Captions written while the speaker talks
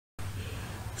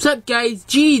What's up guys,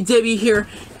 GW here,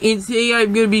 and today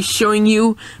I'm going to be showing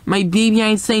you my Baby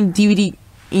Einstein DVD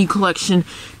collection.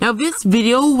 Now this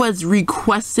video was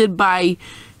requested by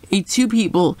two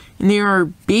people, and they are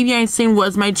Baby Einstein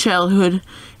Was My Childhood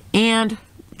and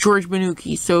George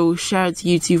Bonouki. So shout out to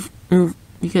you two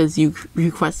because you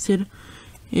requested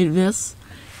this.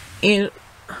 And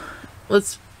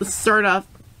let's start off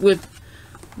with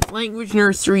Language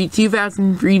Nursery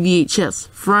 2003 VHS.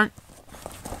 Front,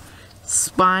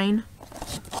 spine,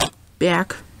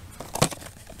 back.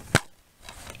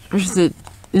 There's the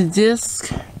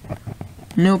disc,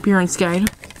 no appearance guide.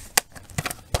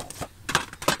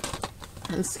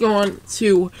 Let's go on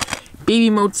to Baby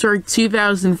Mozart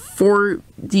 2004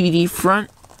 DVD. Front,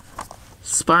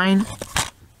 spine,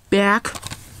 back.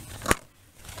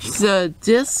 There's the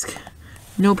disc,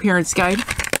 no appearance guide.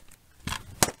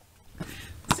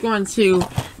 Let's go on to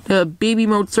the Baby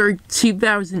Mozart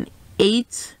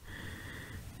 2008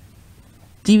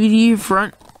 DVD.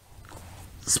 Front,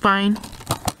 spine,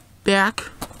 back.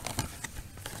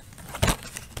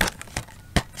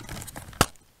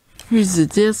 Here's the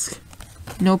disc,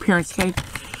 no appearance guide.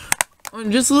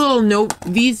 Just a little note: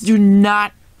 these do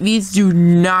not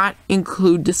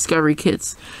include Discovery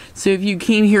kits. So if you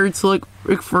came here to look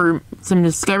for some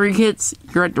Discovery kits,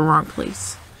 you're at the wrong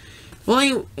place.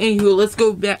 Well, anywho, let's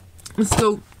go back. Let's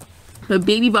go the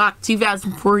Baby Box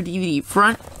 2004 DVD.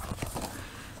 Front,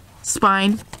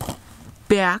 spine,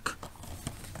 back.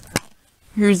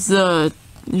 Here's the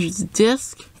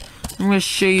disc. I'm going to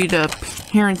show you the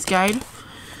parents guide.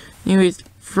 Anyways,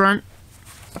 front,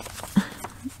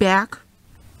 back.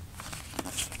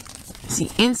 See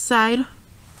inside.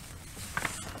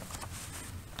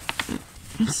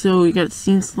 So we got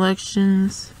scene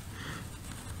selections.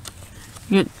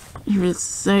 You got here's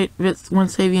side. That's one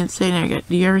side of the inside, and I got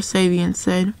the other side of the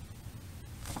inside.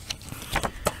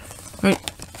 Right.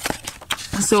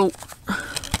 So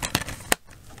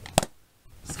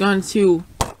let's go on to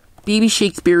Baby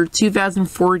Shakespeare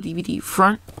 2004 DVD.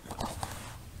 Front,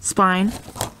 spine,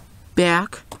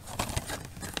 back.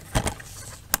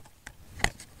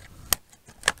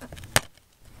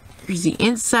 Here's the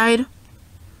inside.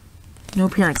 No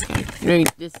appearance guide.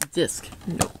 This disc.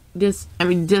 No disc.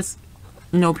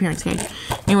 No appearance guide.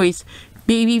 Anyways,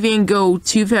 Baby Van Gogh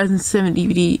 2007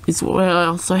 DVD is what I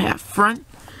also have. Front,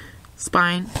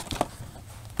 spine,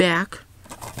 back.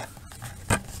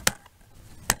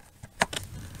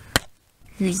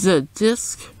 Here's the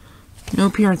disc. No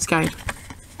appearance guide.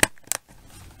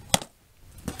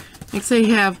 Next I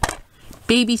have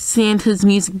Baby Santa's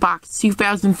Music Box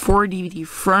 2004 DVD.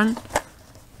 Front,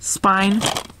 spine,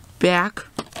 back.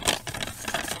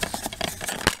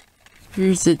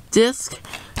 Here's the disc.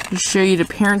 I'll show you the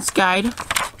parents guide.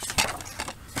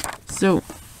 So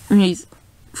here's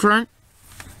front,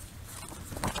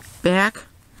 back.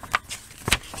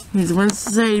 Here's one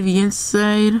side of the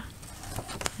inside.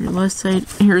 Your left side.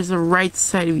 Here's the right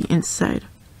side of the inside.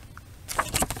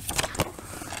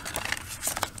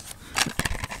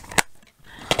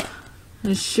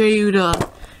 I'll show you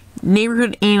the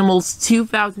Neighborhood Animals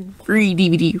 2003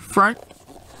 DVD. Front,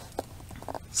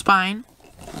 spine,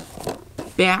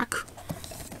 back.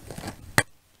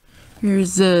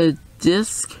 Here's the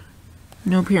disc,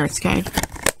 no appearance guide.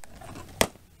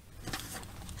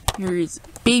 Here's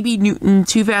Baby Newton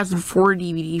 2004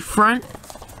 DVD. Front,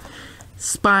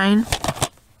 spine,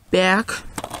 back.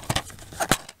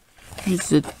 Here's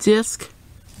the disc,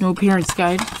 no appearance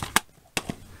guide.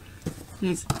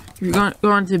 You're going to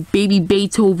go on to Baby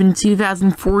Beethoven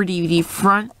 2004 DVD.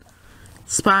 Front,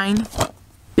 spine,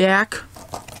 back.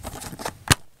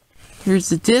 Here's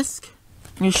the disc.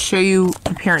 I'm going to show you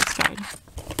the parents guide.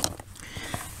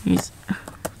 Here's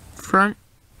front,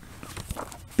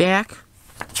 back,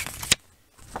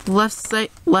 left side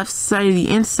of the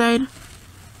inside,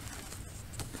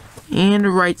 and the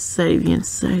right side of the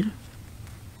inside.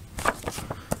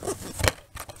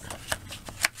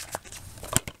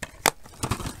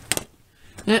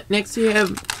 Next I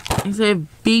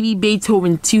have Baby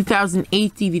Beethoven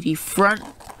 2008 DVD. Front,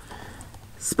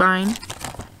 spine,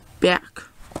 back.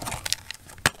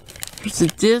 Here's the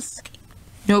disc,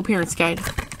 no appearance guide.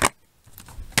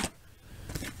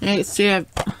 Next we have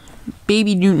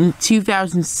Baby Newton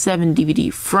 2007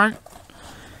 DVD. Front,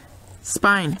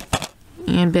 spine,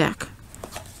 and back.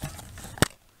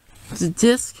 Here's the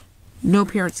disc, no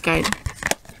appearance guide.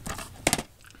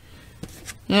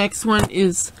 Next one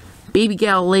is Baby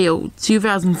Galileo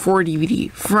 2004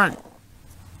 DVD. Front,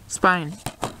 spine,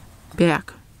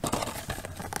 back.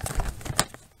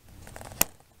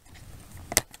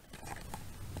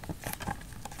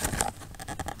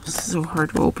 This is so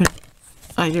hard to open.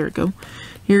 Oh, there we go.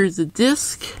 Here's a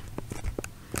disc,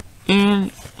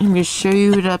 and I'm going to show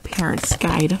you the parent's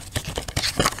guide.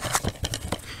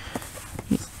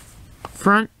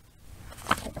 Front,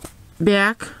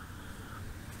 back.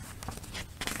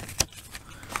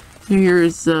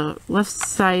 Here's the left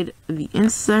side of the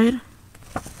inside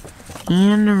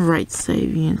and the right side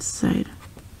of the inside.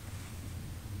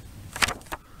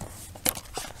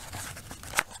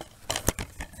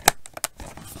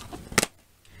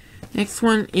 Next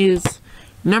one is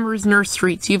Numbers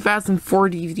Nursery 2004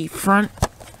 DVD front.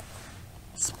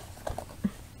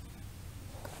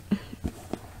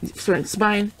 Front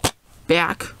spine,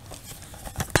 back.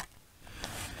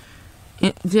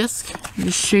 Disc, let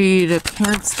me show you the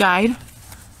parent's guide.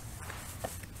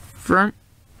 Front,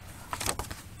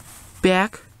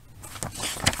 back.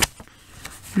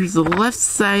 Here's the left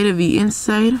side of the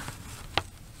inside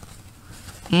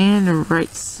and the right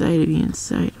side of the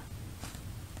inside.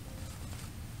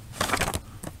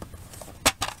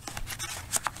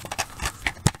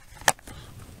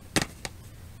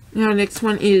 Now, next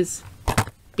one is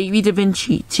Baby Da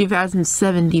Vinci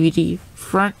 2007 DVD.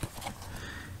 Front,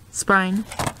 spine,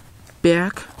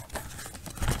 back.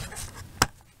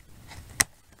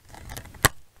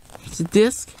 Here's a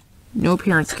disc, no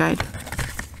parent's guide.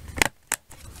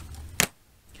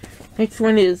 Next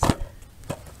one is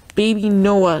Baby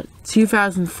Noah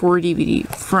 2004 DVD.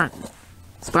 Front,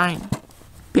 spine,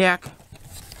 back.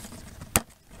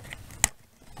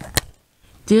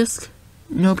 Disc,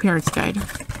 no parent's guide.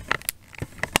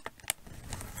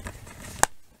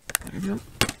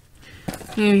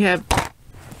 Here we have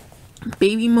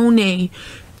Baby Monet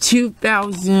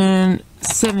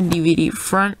 2007 DVD.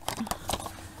 Front,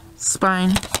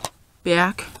 spine,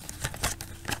 back.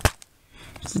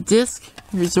 Here's a disc.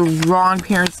 Here's the wrong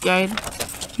parent's guide. I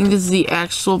think this is the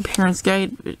actual parent's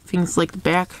guide, but things like the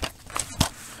back.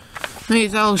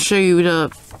 Anyways, I'll show you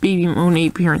the Baby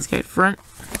Monet parent's guide. Front,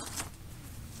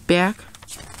 back,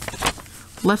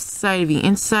 left side of the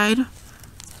inside,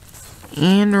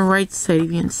 and the right side of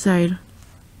the inside.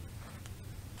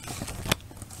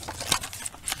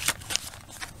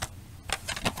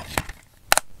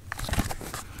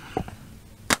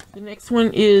 The next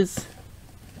one is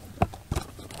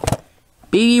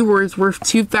Baby Wordsworth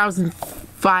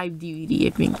 2005 DVD, I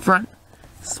think. Front,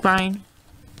 spine,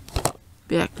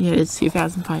 back. Yeah, it's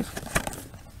 2005.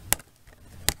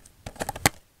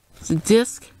 It's a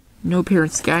disc, no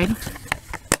parent's guide.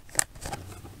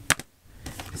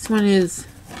 This one is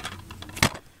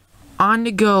On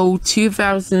the Go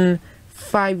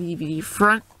 2005 DVD.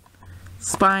 Front,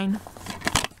 spine,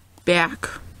 back.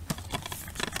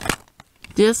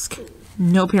 Disc,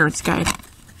 no parent's guide.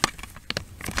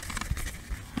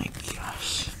 My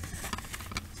gosh.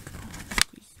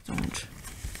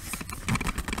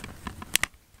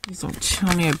 Please don't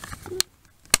tell me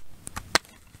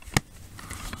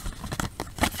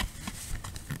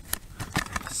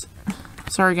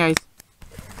Sorry, guys.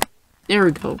 There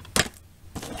we go.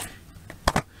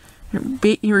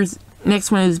 Here's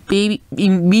next one is Baby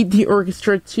Meet the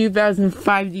Orchestra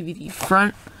 2005 DVD.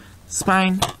 Front,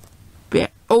 spine,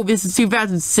 back. Oh, this is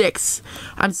 2006.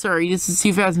 I'm sorry, this is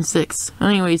 2006.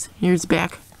 Anyways, here's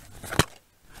back.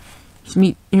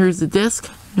 Here's the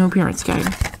disc. No parent's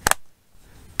guide.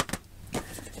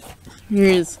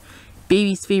 Here's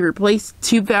Baby's Favorite Place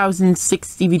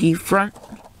 2006 DVD. Front,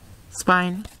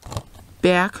 spine,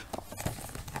 back.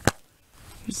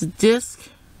 Here's a disc.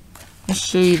 I'll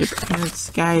show you the parent's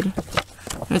guide.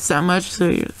 That's not much, so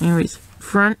anyways,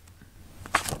 front,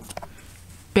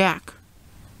 back.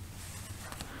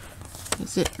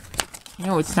 That's it. I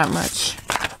know it's not much.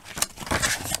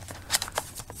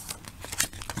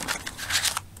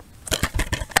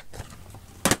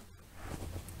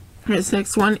 This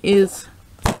next one is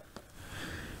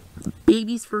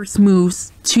Baby's First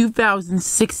Moves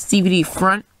 2006 DVD.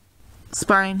 Front,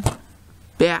 spine,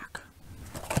 back.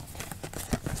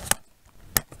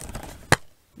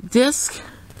 Disc,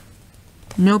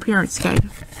 no parent's guide.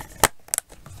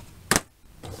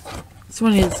 This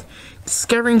one is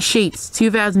Discovering Shapes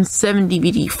 2007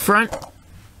 DVD. Front,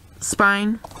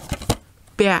 spine,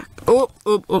 back. Oh,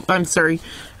 I'm sorry.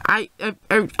 I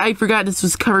forgot this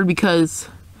was covered because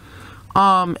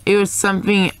it was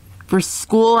something for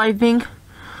school, I think.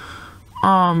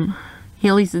 At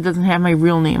least it doesn't have my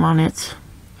real name on it.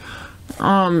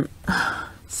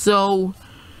 So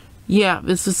yeah,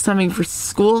 this is something for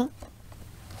school.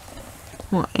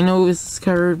 Well, I know this is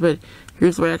covered, but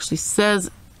here's what it actually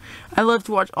says. I love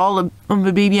to watch all of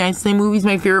the Baby Einstein movies.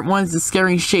 My favorite one is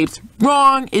Discovering Shapes.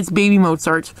 Wrong! It's Baby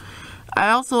Mozart.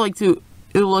 I also like to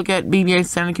look at Baby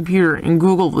Einstein on the computer and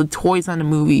Google the toys on the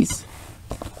movies.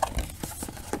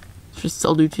 Just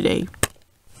I'll do today.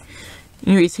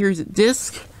 Anyways, here's a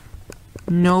disc.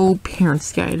 No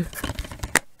parents guide.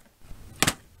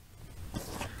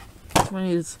 This one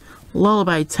is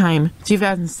Lullaby Time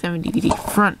 2007 DVD.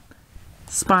 Front,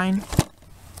 spine,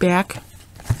 back.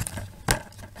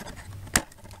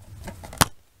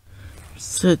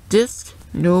 It's a disc.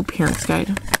 No parents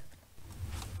guide.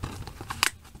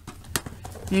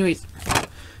 Anyways,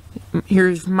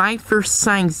 here's My First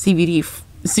Science DVD.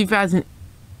 2007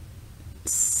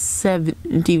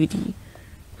 DVD.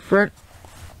 Front,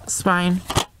 spine,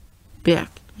 back.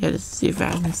 Yeah, this is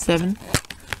 2007.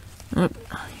 Oh,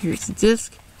 here's the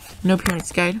disc. No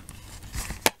parents guide.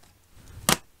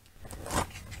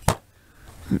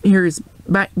 Here's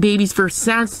Baby's First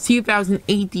Sounds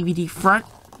 2008 DVD. Front,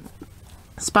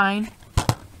 spine,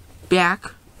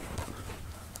 back.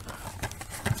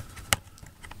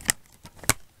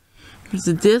 Here's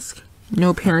the disc.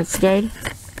 No parents guide.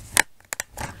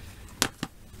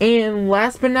 And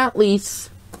last but not least,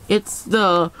 it's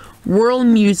the World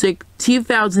Music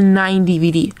 2009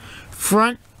 DVD.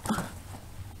 Front,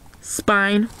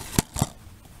 spine,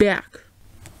 back.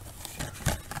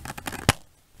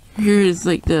 Here's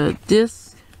like the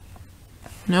disc.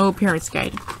 No parents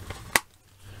guide.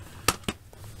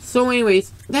 So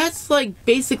anyways, that's like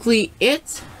basically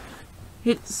it.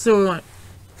 So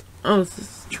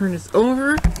let's turn this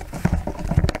over.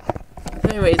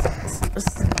 Anyways,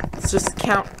 let's just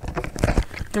count.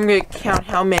 I'm gonna count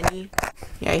how many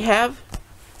I have.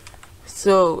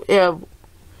 So I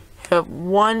have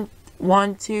 1,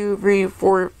 2, 3,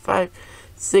 4, 5,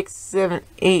 6, 7,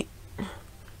 8,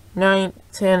 9,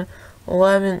 10,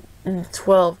 11,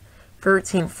 12,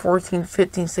 13, 14,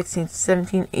 15, 16,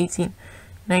 17, 18,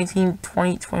 19,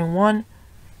 20, 21,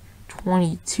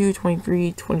 22,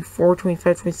 23, 24,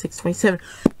 25, 26, 27,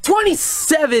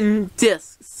 27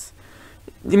 discs.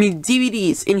 I mean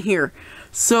DVDs in here.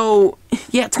 So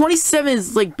yeah, 27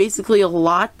 is like basically a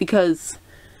lot because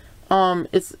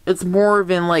it's more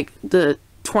than like the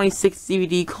 26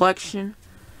 DVD collection.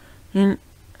 And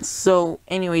so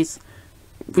anyways,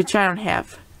 which I don't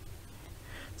have.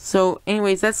 So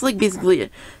anyways, that's like basically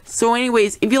it. So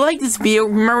anyways, if you like this video,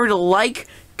 remember to like,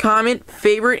 comment,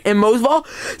 favorite, and most of all,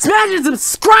 smash the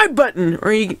subscribe button.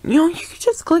 Or you can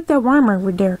just click that Y mark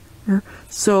right there.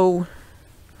 So,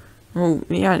 oh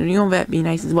yeah, that'd be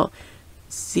nice as well.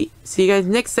 See you guys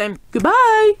next time.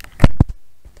 Goodbye.